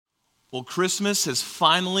Well, Christmas has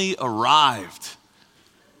finally arrived.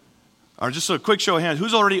 Just a quick show of hands.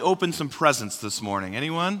 Who's already opened some presents this morning?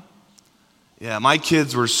 Anyone? Yeah, my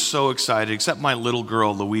kids were so excited, except my little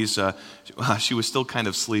girl, Louisa. She was still kind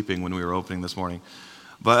of sleeping when we were opening this morning.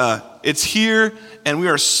 But it's here, and we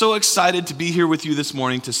are so excited to be here with you this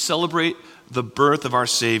morning to celebrate the birth of our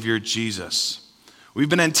Savior, Jesus. We've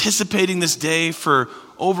been anticipating this day for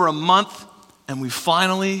over a month, and we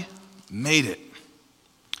finally made it.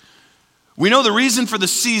 We know the reason for the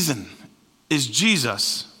season is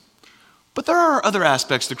Jesus, but there are other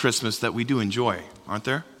aspects to Christmas that we do enjoy, aren't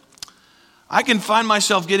there? I can find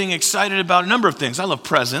myself getting excited about a number of things. I love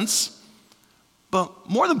presents, but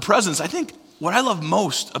more than presents, I think what I love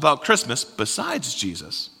most about Christmas, besides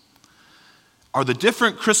Jesus, are the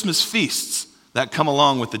different Christmas feasts that come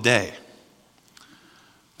along with the day.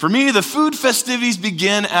 For me, the food festivities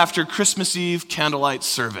begin after Christmas Eve candlelight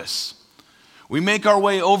service. We make our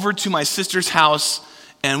way over to my sister's house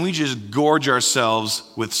and we just gorge ourselves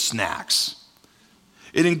with snacks.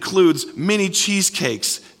 It includes mini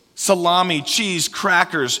cheesecakes, salami, cheese,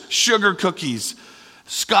 crackers, sugar cookies,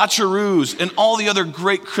 scotcheroos, and all the other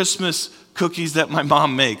great Christmas cookies that my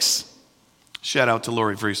mom makes. Shout out to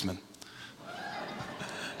Lori Friesman.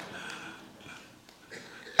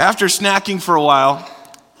 After snacking for a while,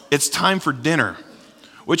 it's time for dinner,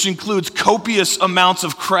 which includes copious amounts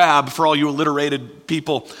of crab for all you alliterated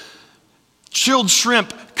people, chilled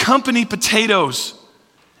shrimp, company potatoes,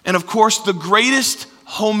 and of course the greatest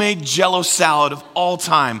homemade Jell-O salad of all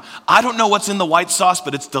time. I don't know what's in the white sauce,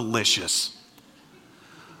 but it's delicious.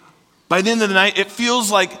 By the end of the night, it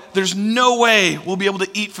feels like there's no way we'll be able to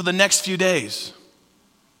eat for the next few days.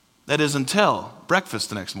 That is until breakfast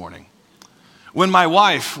the next morning, when my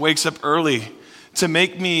wife wakes up early to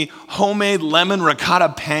make me homemade lemon ricotta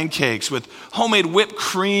pancakes with homemade whipped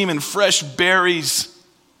cream and fresh berries.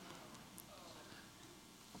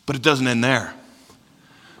 But it doesn't end there.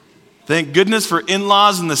 Thank goodness for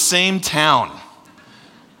in-laws in the same town.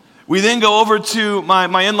 We then go over to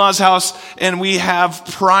my in-laws' house and we have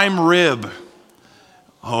prime rib.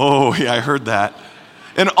 Oh, yeah, I heard that.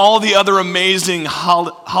 And all the other amazing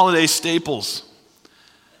holiday staples.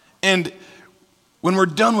 And when we're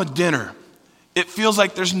done with dinner, it feels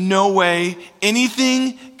like there's no way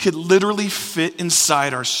anything could literally fit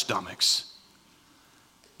inside our stomachs.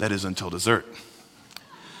 That is until dessert.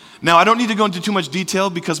 Now, I don't need to go into too much detail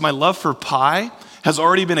because my love for pie has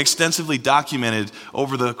already been extensively documented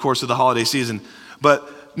over the course of the holiday season.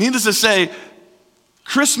 But needless to say,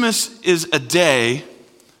 Christmas is a day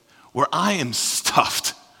where I am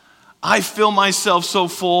stuffed. I feel myself so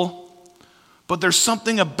full, but there's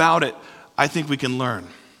something about it I think we can learn.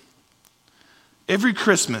 Every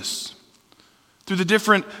Christmas, through the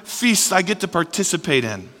different feasts I get to participate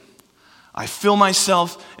in, I fill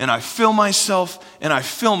myself, and I fill myself, and I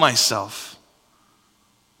fill myself,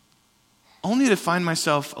 only to find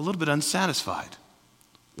myself a little bit unsatisfied,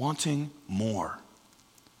 wanting more.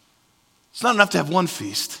 It's not enough to have one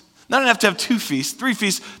feast, not enough to have 2 feasts, 3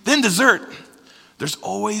 feasts, then dessert. There's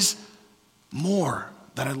always more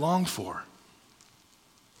that I long for.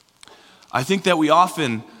 I think that we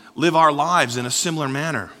often live our lives in a similar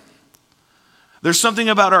manner. There's something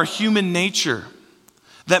about our human nature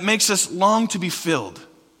that makes us long to be filled,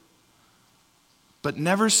 but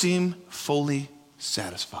never seem fully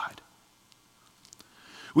satisfied.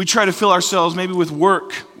 We try to fill ourselves maybe with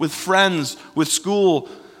work, with friends, with school,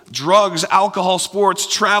 drugs, alcohol, sports,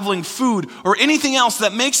 traveling, food, or anything else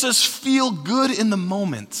that makes us feel good in the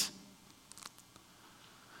moment,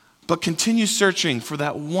 but continue searching for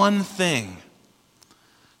that one thing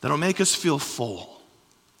that'll make us feel full.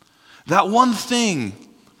 That one thing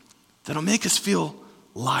that'll make us feel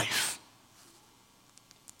life.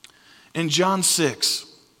 In John 6,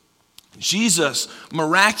 Jesus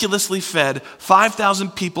miraculously fed 5,000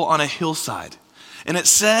 people on a hillside. And it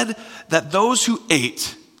said that those who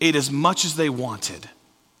ate as much as they wanted.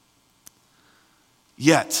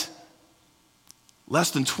 Yet, less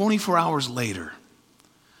than 24 hours later,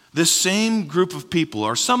 this same group of people,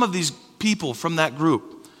 or some of these people from that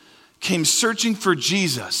group, came searching for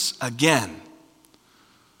Jesus again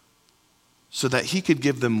so that he could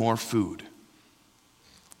give them more food.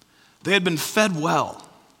 They had been fed well,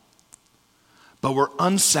 but were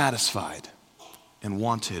unsatisfied and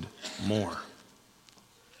wanted more.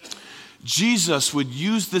 Jesus would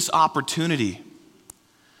use this opportunity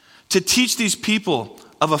to teach these people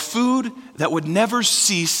of a food that would never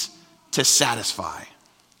cease to satisfy,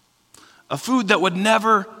 a food that would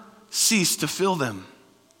never cease to fill them,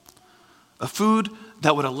 a food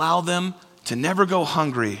that would allow them to never go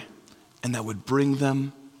hungry and that would bring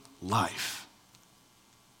them life.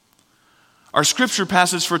 Our scripture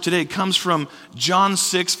passage for today comes from John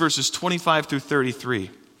 6, verses 25 through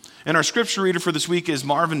 33. And our scripture reader for this week is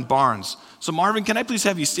Marvin Barnes. So Marvin, can I please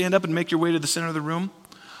have you stand up and make your way to the center of the room?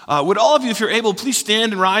 Would all of you, if you're able, please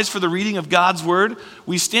stand and rise for the reading of God's word.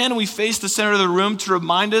 We stand and we face the center of the room to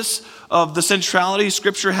remind us of the centrality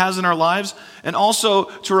Scripture has in our lives, and also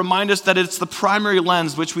to remind us that it's the primary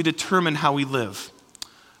lens which we determine how we live.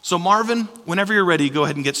 So Marvin, whenever you're ready, go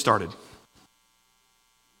ahead and get started.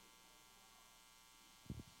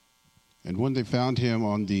 And when they found him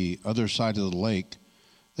on the other side of the lake,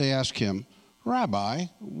 they asked him, "Rabbi,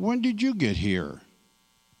 when did you get here?"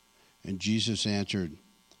 And Jesus answered,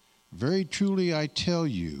 "Very truly I tell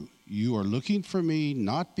you, you are looking for me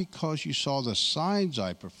not because you saw the signs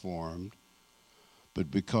I performed,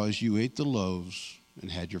 but because you ate the loaves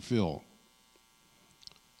and had your fill.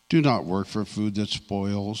 Do not work for food that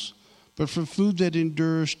spoils, but for food that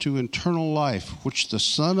endures to eternal life, which the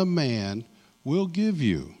Son of Man will give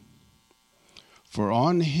you. For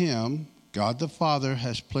on him God the Father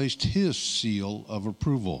has placed his seal of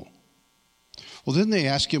approval." Well, then they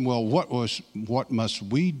asked him, "Well, what must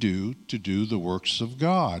we do to do the works of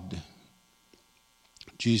God?"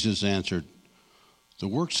 Jesus answered, "The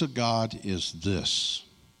works of God is this,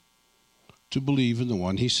 to believe in the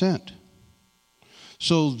one he sent."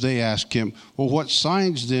 So they asked him, "Well, what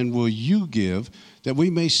signs then will you give that we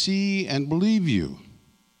may see and believe you?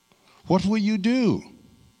 What will you do?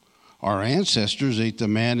 Our ancestors ate the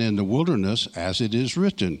manna in the wilderness, as it is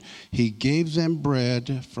written, he gave them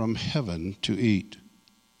bread from heaven to eat."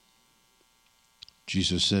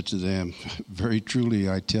 Jesus said to them, "Very truly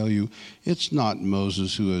I tell you, it's not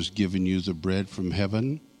Moses who has given you the bread from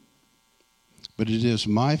heaven, but it is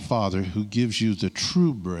my Father who gives you the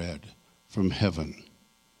true bread from heaven.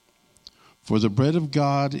 For the bread of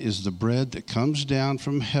God is the bread that comes down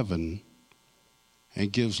from heaven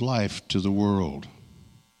and gives life to the world."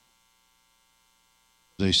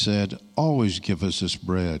 They said, "Always give us this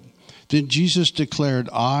bread." Then Jesus declared,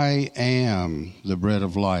 "I am the bread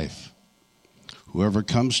of life. Whoever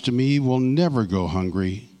comes to me will never go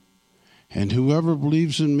hungry, and whoever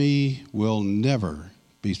believes in me will never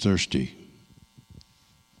be thirsty."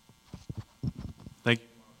 Thank you.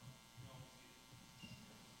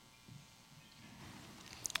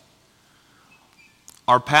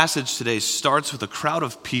 Our passage today starts with a crowd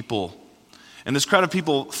of people. And this crowd of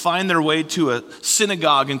people find their way to a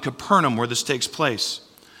synagogue in Capernaum where this takes place.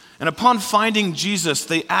 And upon finding Jesus,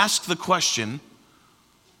 they ask the question,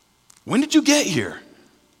 "When did you get here?"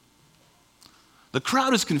 The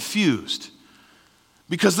crowd is confused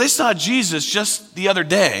because they saw Jesus just the other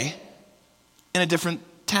day in a different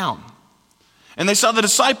town. And they saw the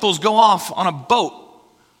disciples go off on a boat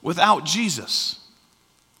without Jesus.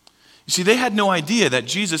 You see, they had no idea that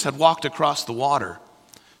Jesus had walked across the water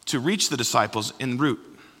to reach the disciples en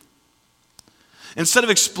route. Instead of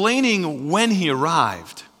explaining when he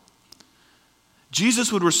arrived,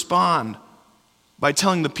 Jesus would respond by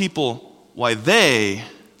telling the people why they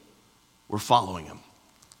were following him.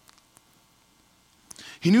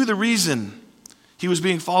 He knew the reason he was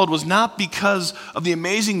being followed was not because of the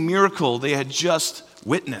amazing miracle they had just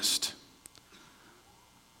witnessed,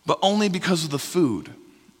 but only because of the food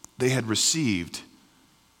they had received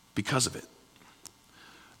because of it.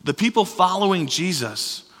 The people following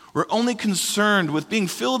Jesus were only concerned with being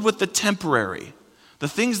filled with the temporary, the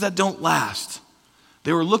things that don't last.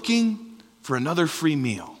 They were looking for another free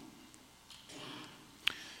meal.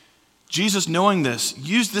 Jesus, knowing this,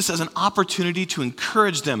 used this as an opportunity to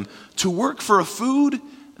encourage them to work for a food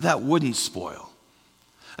that wouldn't spoil,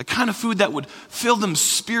 a kind of food that would fill them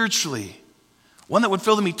spiritually, one that would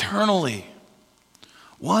fill them eternally,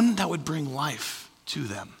 one that would bring life to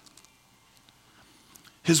them.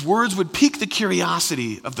 His words would pique the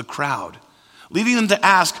curiosity of the crowd, leading them to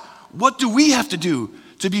ask, "What do we have to do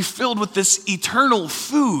to be filled with this eternal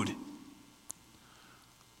food?"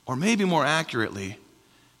 Or maybe more accurately,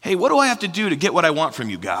 "Hey, what do I have to do to get what I want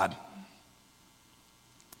from you, God?"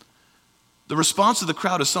 The response of the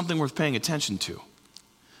crowd is something worth paying attention to,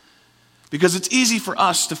 because it's easy for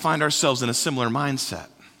us to find ourselves in a similar mindset.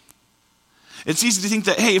 It's easy to think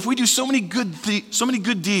that, hey, if we do so many good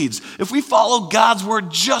deeds, if we follow God's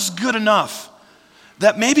word just good enough,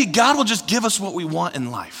 that maybe God will just give us what we want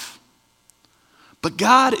in life. But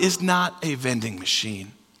God is not a vending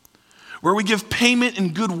machine where we give payment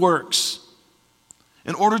in good works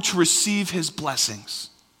in order to receive his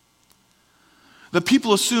blessings. The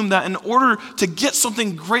people assume that in order to get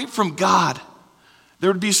something great from God,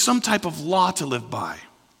 there would be some type of law to live by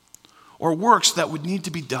or works that would need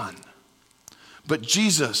to be done. But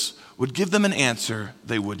Jesus would give them an answer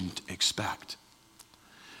they wouldn't expect.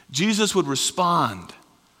 Jesus would respond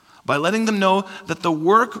by letting them know that the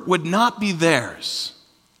work would not be theirs.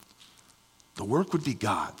 The work would be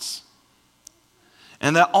God's.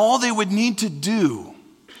 And that all they would need to do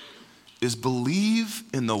is believe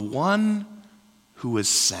in the one who is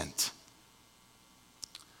sent.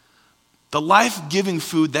 The life-giving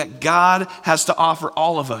food that God has to offer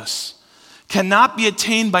all of us cannot be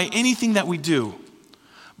attained by anything that we do,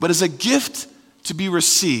 but is a gift to be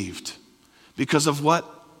received because of what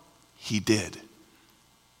he did.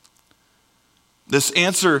 This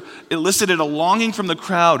answer elicited a longing from the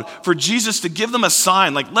crowd for Jesus to give them a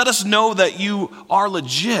sign, like, let us know that you are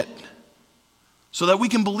legit so that we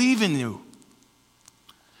can believe in you.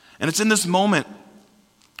 And it's in this moment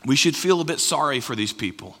we should feel a bit sorry for these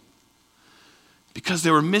people because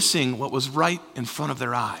they were missing what was right in front of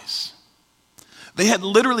their eyes. They had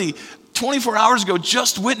literally 24 hours ago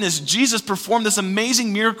just witnessed Jesus perform this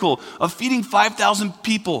amazing miracle of feeding 5,000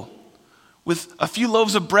 people with a few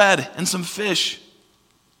loaves of bread and some fish.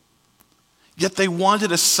 Yet they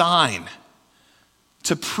wanted a sign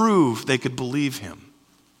to prove they could believe him.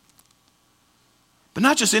 But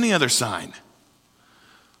not just any other sign.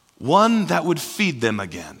 One that would feed them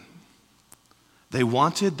again. They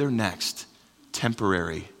wanted their next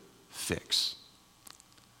temporary fix.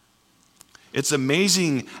 It's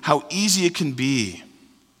amazing how easy it can be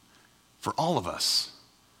for all of us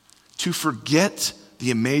to forget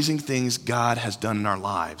the amazing things God has done in our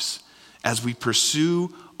lives as we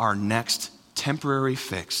pursue our next temporary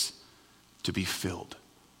fix to be filled.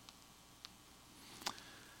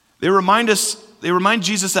 They remind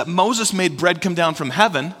Jesus that Moses made bread come down from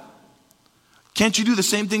heaven. Can't you do the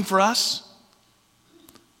same thing for us?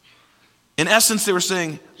 In essence, they were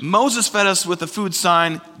saying, Moses fed us with a food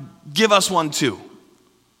sign, give us one too.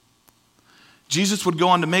 Jesus would go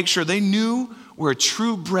on to make sure they knew where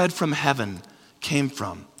true bread from heaven came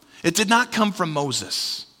from. It did not come from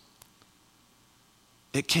Moses.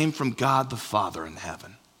 It came from God the Father in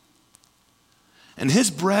heaven. And his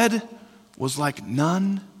bread was like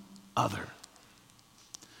none other.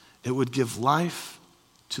 It would give life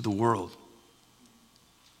to the world.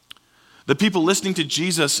 The people listening to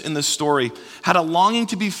Jesus in this story had a longing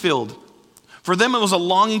to be filled. For them, it was a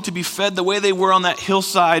longing to be fed the way they were on that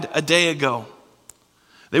hillside a day ago.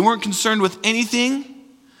 They weren't concerned with anything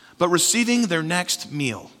but receiving their next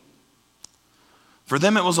meal. For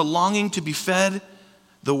them, it was a longing to be fed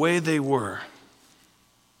the way they were,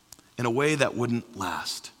 in a way that wouldn't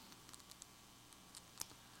last.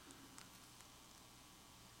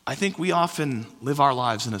 I think we often live our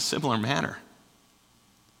lives in a similar manner.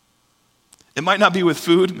 It might not be with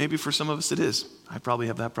food. Maybe for some of us it is. I probably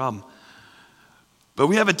have that problem. But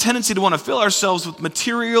we have a tendency to want to fill ourselves with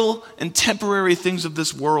material and temporary things of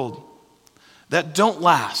this world that don't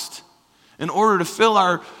last in order to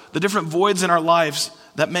fill the different voids in our lives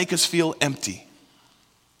that make us feel empty.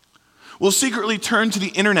 We'll secretly turn to the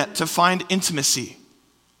internet to find intimacy.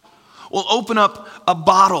 We'll open up a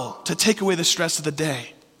bottle to take away the stress of the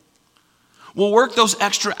day. We'll work those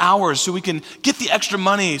extra hours so we can get the extra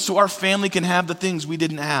money so our family can have the things we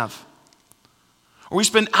didn't have. Or we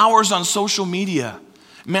spend hours on social media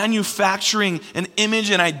manufacturing an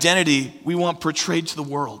image and identity we want portrayed to the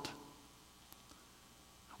world.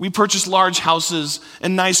 We purchase large houses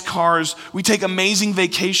and nice cars. We take amazing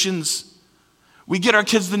vacations. We get our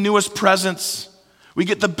kids the newest presents. We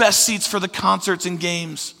get the best seats for the concerts and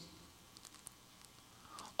games.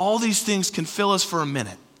 All these things can fill us for a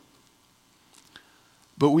minute.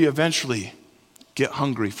 But we eventually get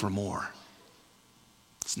hungry for more.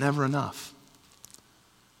 It's never enough.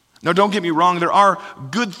 Now, don't get me wrong. There are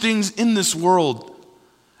good things in this world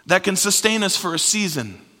that can sustain us for a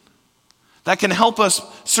season, that can help us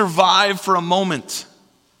survive for a moment.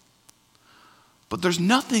 But there's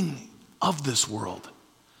nothing of this world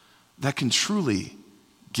that can truly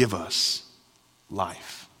give us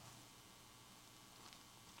life.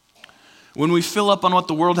 When we fill up on what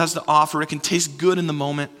the world has to offer, it can taste good in the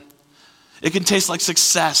moment. It can taste like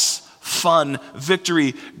success, fun,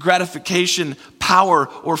 victory, gratification, power,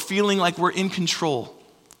 or feeling like we're in control.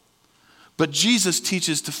 But Jesus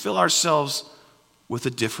teaches to fill ourselves with a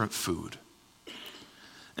different food.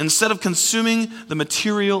 Instead of consuming the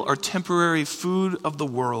material or temporary food of the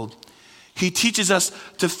world, he teaches us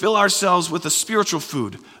to fill ourselves with a spiritual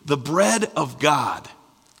food, the bread of God.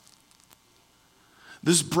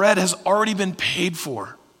 This bread has already been paid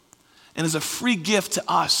for and is a free gift to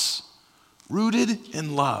us, rooted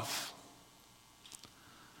in love.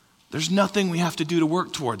 There's nothing we have to do to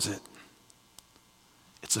work towards it.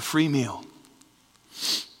 It's a free meal.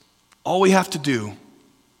 All we have to do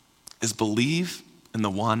is believe in the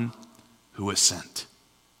one who is sent.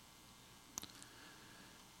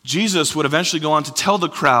 Jesus would eventually go on to tell the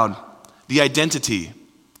crowd the identity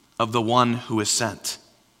of the one who is sent.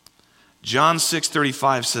 John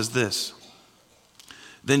 6:35 says this,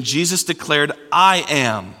 "Then Jesus declared, 'I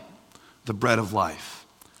am the bread of life.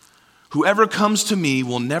 Whoever comes to me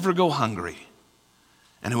will never go hungry,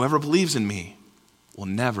 and whoever believes in me will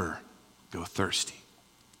never go thirsty.'"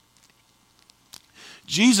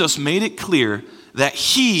 Jesus made it clear that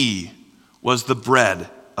he was the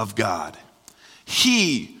bread of God.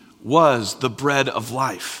 He was the bread of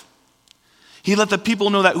life. He let the people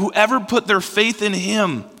know that whoever put their faith in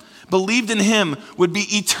him, believed in him, would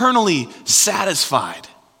be eternally satisfied.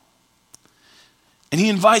 And he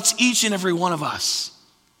invites each and every one of us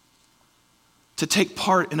to take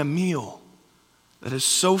part in a meal that is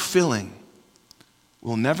so filling,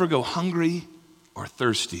 we'll never go hungry or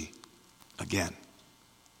thirsty again.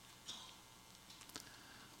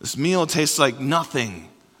 This meal tastes like nothing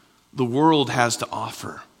the world has to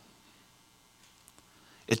offer.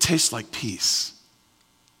 It tastes like peace,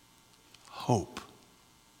 hope,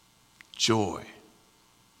 joy,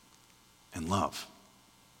 and love.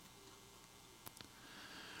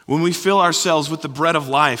 When we fill ourselves with the bread of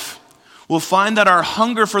life, we'll find that our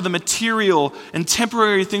hunger for the material and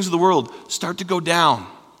temporary things of the world start to go down.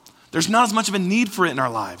 There's not as much of a need for it in our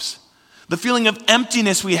lives. The feeling of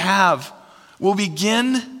emptiness we have will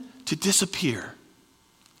begin to disappear.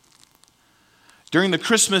 During the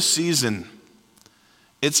Christmas season,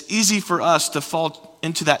 it's easy for us to fall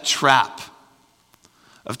into that trap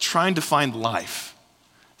of trying to find life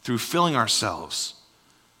through filling ourselves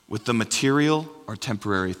with the material or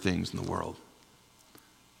temporary things in the world.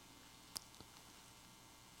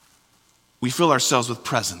 We fill ourselves with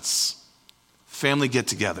presents, family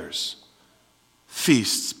get-togethers,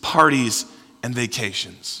 feasts, parties, and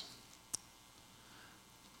vacations.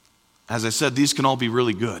 As I said, these can all be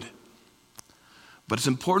really good. But it's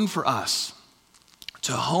important for us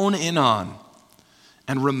to hone in on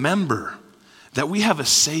and remember that we have a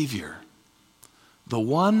Savior, the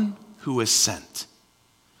one who is sent,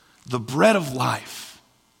 the bread of life,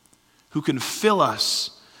 who can fill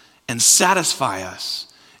us and satisfy us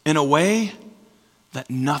in a way that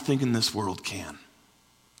nothing in this world can.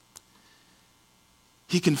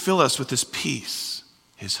 He can fill us with his peace,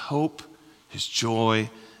 his hope, his joy,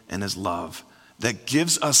 and his love that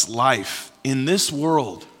gives us life in this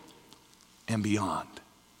world and beyond.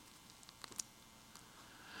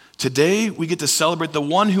 Today, we get to celebrate the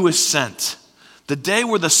one who is sent, the day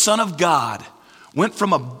where the Son of God went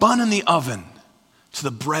from a bun in the oven to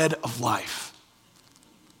the bread of life.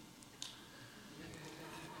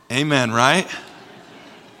 Amen, right?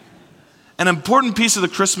 An important piece of the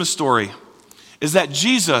Christmas story is that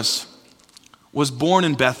Jesus was born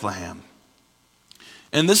in Bethlehem.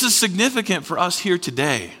 And this is significant for us here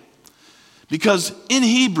today because in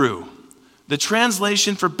Hebrew, the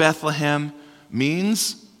translation for Bethlehem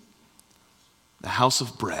means the house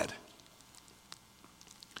of bread.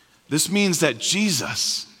 This means that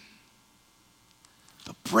Jesus,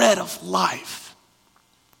 the bread of life,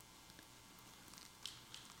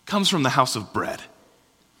 comes from the house of bread.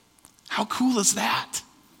 How cool is that?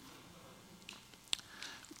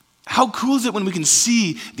 How cool is it when we can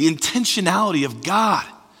see the intentionality of God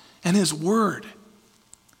and his word?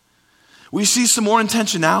 We see some more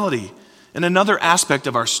intentionality in another aspect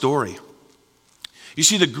of our story. You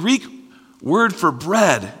see, the Greek word for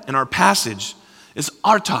bread in our passage is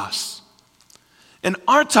artos. And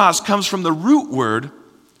artos comes from the root word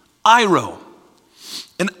airo.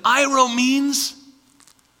 And airo means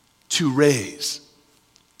to raise.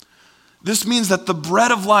 This means that the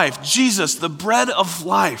bread of life, Jesus, the bread of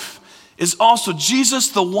life, is also Jesus,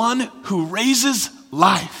 the one who raises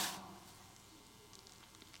life.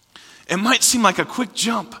 It might seem like a quick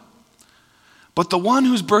jump, but the one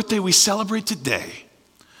whose birthday we celebrate today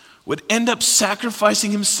would end up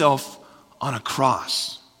sacrificing himself on a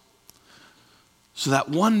cross so that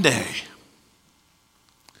one day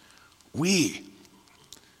we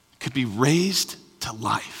could be raised to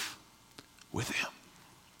life with him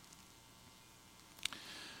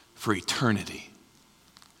for eternity.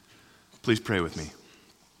 Please pray with me.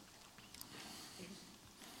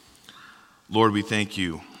 Lord, we thank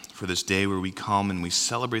you for this day where we come and we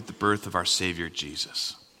celebrate the birth of our Savior,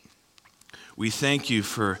 Jesus. We thank you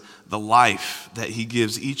for the life that he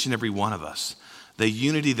gives each and every one of us, the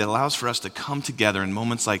unity that allows for us to come together in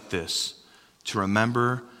moments like this to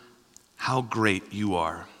remember how great you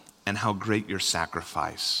are and how great your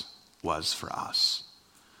sacrifice was for us.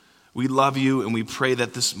 We love you and we pray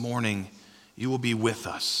that this morning you will be with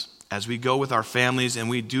us as we go with our families and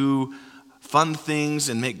we do fun things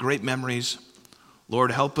and make great memories.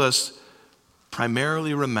 Lord, help us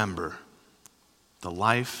primarily remember the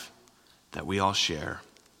life that we all share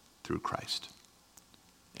through Christ.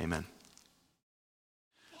 Amen.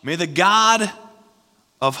 May the God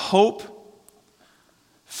of hope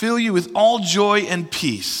fill you with all joy and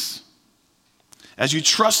peace as you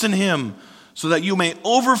trust in him, so that you may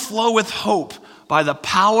overflow with hope by the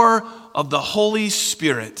power of the Holy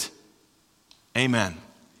Spirit. Amen.